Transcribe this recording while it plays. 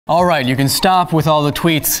All right, you can stop with all the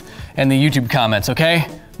tweets and the YouTube comments, okay?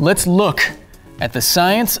 Let's look at the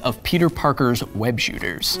science of Peter Parker's web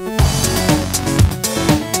shooters.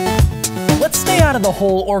 Let's stay out of the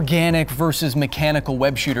whole organic versus mechanical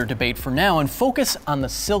web shooter debate for now and focus on the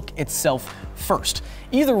silk itself first.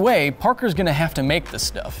 Either way, Parker's gonna have to make this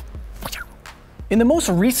stuff. In the most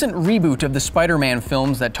recent reboot of the Spider-Man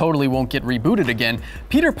films that totally won't get rebooted again,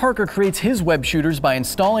 Peter Parker creates his web shooters by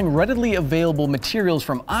installing readily available materials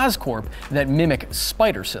from Oscorp that mimic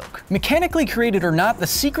spider silk. Mechanically created or not, the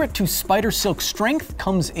secret to spider silk's strength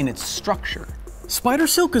comes in its structure. Spider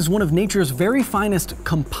silk is one of nature's very finest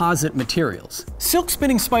composite materials.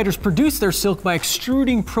 Silk-spinning spiders produce their silk by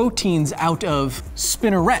extruding proteins out of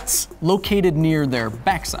spinnerets located near their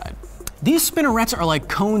backside. These spinnerets are like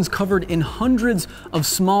cones covered in hundreds of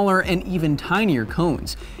smaller and even tinier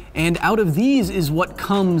cones. And out of these is what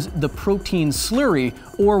comes the protein slurry,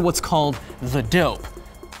 or what's called the dope.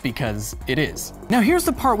 Because it is. Now here's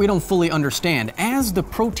the part we don't fully understand. As the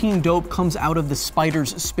protein dope comes out of the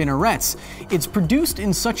spider's spinnerets, it's produced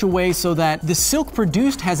in such a way so that the silk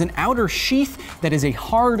produced has an outer sheath that is a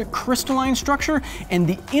hard crystalline structure, and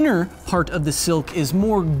the inner part of the silk is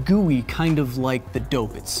more gooey, kind of like the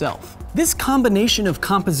dope itself. This combination of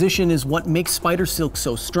composition is what makes spider silk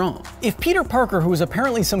so strong. If Peter Parker, who is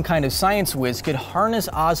apparently some kind of science whiz, could harness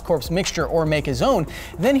Oscorp's mixture or make his own,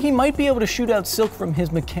 then he might be able to shoot out silk from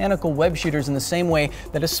his mechanical web shooters in the same way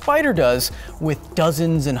that a spider does, with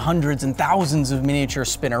dozens and hundreds and thousands of miniature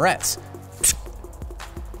spinnerets.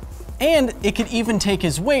 And it could even take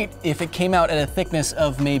his weight if it came out at a thickness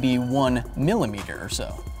of maybe 1 millimeter or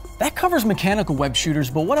so. That covers mechanical web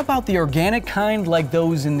shooters, but what about the organic kind like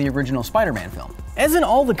those in the original Spider-Man film? As in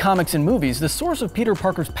all the comics and movies, the source of Peter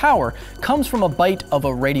Parker's power comes from a bite of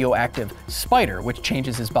a radioactive spider, which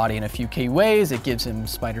changes his body in a few key ways. It gives him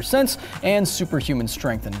spider sense and superhuman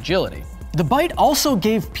strength and agility. The bite also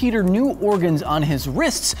gave Peter new organs on his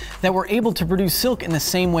wrists that were able to produce silk in the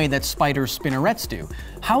same way that spider spinnerets do.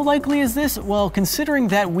 How likely is this? Well, considering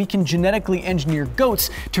that we can genetically engineer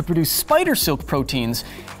goats to produce spider silk proteins,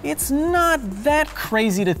 it's not that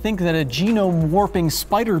crazy to think that a genome warping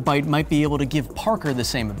spider bite might be able to give Parker the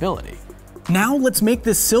same ability. Now let's make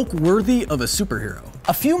this silk worthy of a superhero.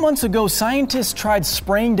 A few months ago, scientists tried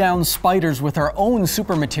spraying down spiders with our own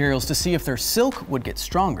super materials to see if their silk would get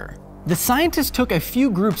stronger. The scientists took a few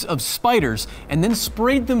groups of spiders and then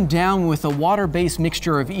sprayed them down with a water-based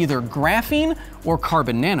mixture of either graphene or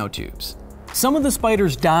carbon nanotubes. Some of the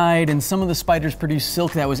spiders died and some of the spiders produced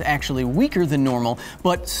silk that was actually weaker than normal,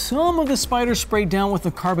 but some of the spiders sprayed down with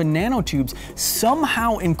the carbon nanotubes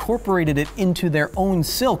somehow incorporated it into their own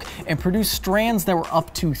silk and produced strands that were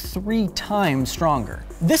up to 3 times stronger.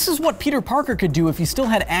 This is what Peter Parker could do if he still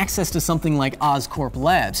had access to something like Oscorp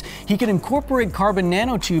Labs. He could incorporate carbon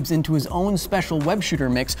nanotubes into his own special web shooter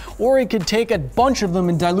mix, or he could take a bunch of them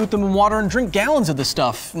and dilute them in water and drink gallons of the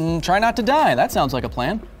stuff and try not to die. That sounds like a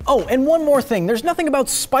plan. Oh, and one more thing. There's nothing about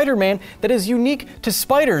Spider-Man that is unique to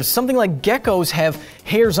spiders. Something like geckos have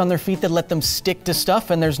hairs on their feet that let them stick to stuff,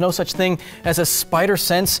 and there's no such thing as a spider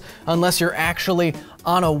sense unless you're actually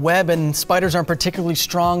on a web, and spiders aren't particularly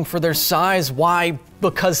strong for their size. Why?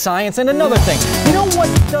 Because science. And another thing, you know what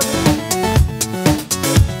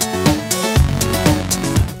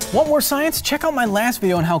Want more science? Check out my last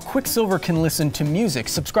video on how Quicksilver can listen to music.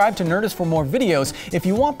 Subscribe to Nerdist for more videos. If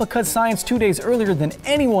you want Because Science 2 days earlier than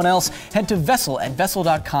anyone else, head to Vessel at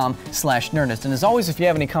vessel.com/Nerdist. And as always, if you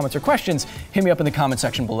have any comments or questions, hit me up in the comment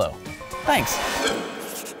section below. Thanks.